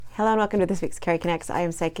Hello and welcome to this week's Cari Connects. I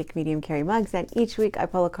am psychic medium Cari Muggs, and each week I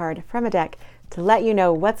pull a card from a deck to let you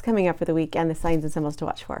know what's coming up for the week and the signs and symbols to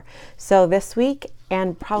watch for. So this week,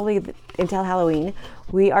 and probably until Halloween,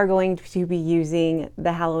 we are going to be using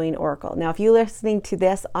the Halloween Oracle. Now, if you're listening to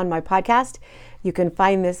this on my podcast, you can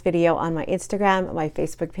find this video on my Instagram, my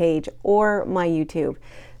Facebook page, or my YouTube,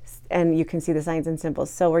 and you can see the signs and symbols.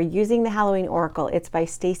 So we're using the Halloween Oracle. It's by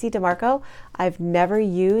Stacy DeMarco. I've never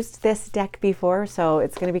used this deck before, so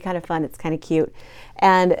it's going to be kind of fun. It's kind of cute.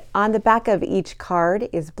 And on the back of each card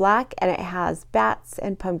is black, and it has bats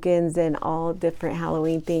and pumpkins and all different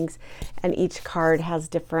Halloween things. And each card has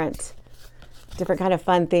different kind of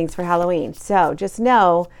fun things for Halloween. So just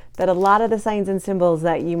know that a lot of the signs and symbols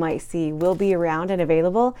that you might see will be around and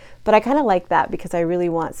available. But I kind of like that because I really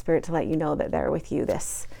want Spirit to let you know that they're with you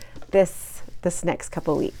this next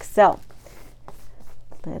couple weeks. So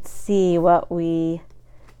let's see what we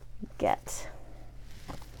get.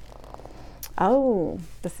 Oh,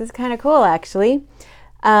 this is kind of cool, actually.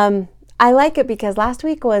 I like it because last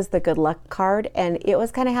week was the good luck card, and it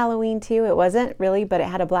was kind of Halloween too. It wasn't really, but it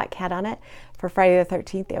had a black cat on it. For Friday the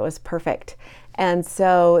 13th, it was perfect. And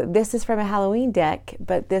so this is from a Halloween deck,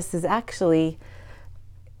 but this is actually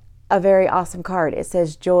a very awesome card. It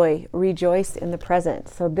says joy, rejoice in the present.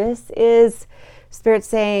 So this is Spirit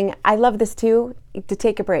saying, I love this too, to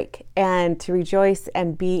take a break and to rejoice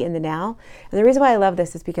and be in the now. And the reason why I love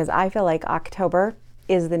this is because I feel like October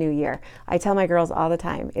is the new year. I tell my girls all the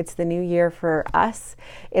time, it's the new year for us.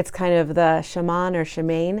 It's kind of the shaman or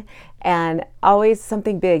shamain, and always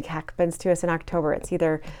something big happens to us in October. It's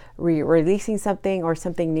either releasing something or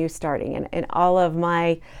something new starting. And in all of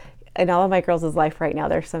my girls' life right now,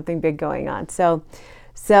 there's something big going on. So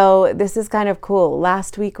this is kind of cool.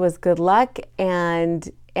 Last week was good luck,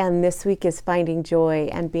 and this week is finding joy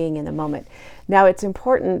and being in the moment. Now it's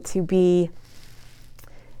important to be,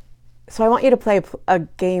 so I want you to play a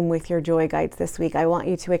game with your joy guides this week. I want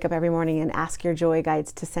you to wake up every morning and ask your joy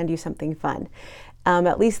guides to send you something fun.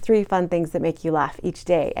 At least 3 fun things that make you laugh each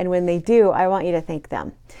day. And when they do, I want you to thank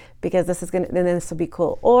them, because then this will be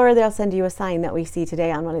cool. Or they'll send you a sign that we see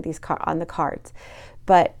today on one of these on the cards.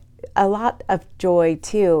 But a lot of joy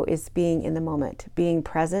too is being in the moment, being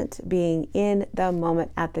present, being in the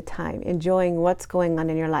moment at the time, enjoying what's going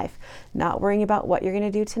on in your life, not worrying about what you're going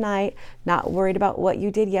to do tonight, not worried about what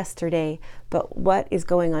you did yesterday, but what is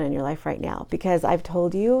going on in your life right now. Because I've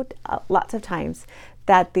told you lots of times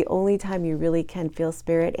that the only time you really can feel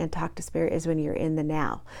Spirit and talk to Spirit is when you're in the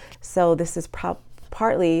now. So this is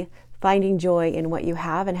partly finding joy in what you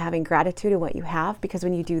have and having gratitude in what you have, because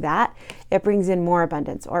when you do that, it brings in more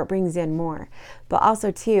abundance, or it brings in more. But also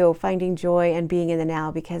too, finding joy and being in the now,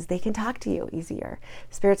 because they can talk to you easier.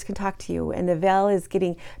 Spirits can talk to you, and the veil is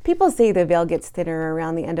people say the veil gets thinner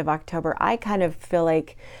around the end of October. I kind of feel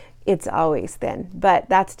like it's always thin, but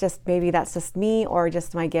maybe that's just me or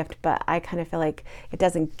just my gift, but I kind of feel like it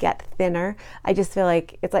doesn't get thinner. I just feel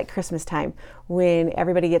like it's like Christmas time when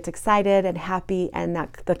everybody gets excited and happy, and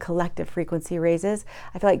that the collective frequency raises.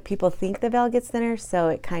 I feel like people think the veil gets thinner, so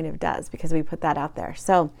it kind of does, because we put that out there.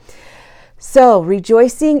 So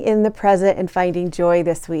rejoicing in the present and finding joy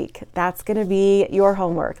this week. That's going to be your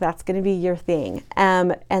homework. That's going to be your thing.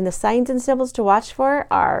 And the signs and symbols to watch for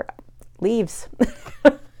are leaves.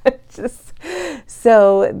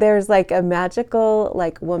 So there's like a magical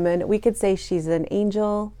woman. We could say she's an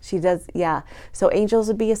angel. She does, yeah. So angels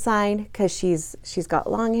would be a sign, because she's got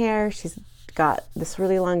long hair. She's got this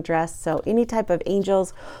really long dress. So any type of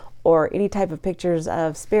angels, or any type of pictures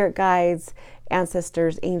of spirit guides,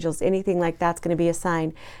 ancestors, angels, anything like that's going to be a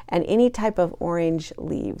sign. And any type of orange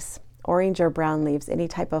leaves, orange or brown leaves, any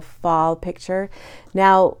type of fall picture.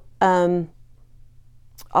 Now,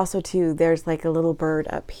 also too, there's like a little bird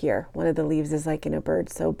up here. One of the leaves is like in a bird.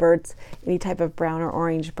 So birds, any type of brown or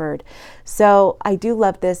orange bird. So I do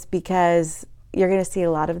love this because you're going to see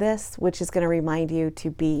a lot of this, which is going to remind you to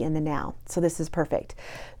be in the now. So this is perfect,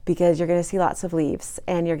 because you're going to see lots of leaves,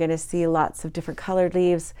 and you're going to see lots of different colored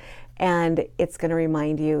leaves, and it's going to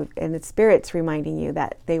remind you, and the Spirit's reminding you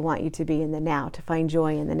that they want you to be in the now, to find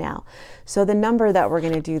joy in the now. So the number that we're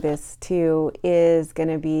going to do this to is going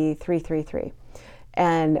to be 333.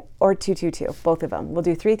 Or 222, both of them. We'll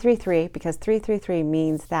do 333 because 333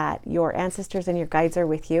 means that your ancestors and your guides are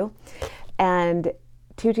with you, and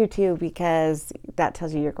 222 because that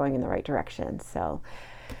tells you you're going in the right direction. So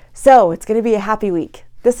it's going to be a happy week.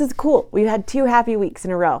 This is cool. We've had 2 happy weeks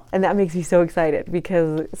in a row, and that makes me so excited,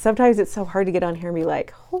 because sometimes it's so hard to get on here and be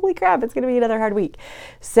like, holy crap, it's going to be another hard week.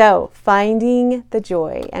 So finding the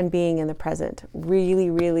joy and being in the present, really,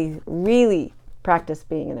 really, really practice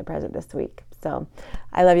being in the present this week. So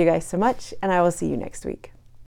I love you guys so much, and I will see you next week.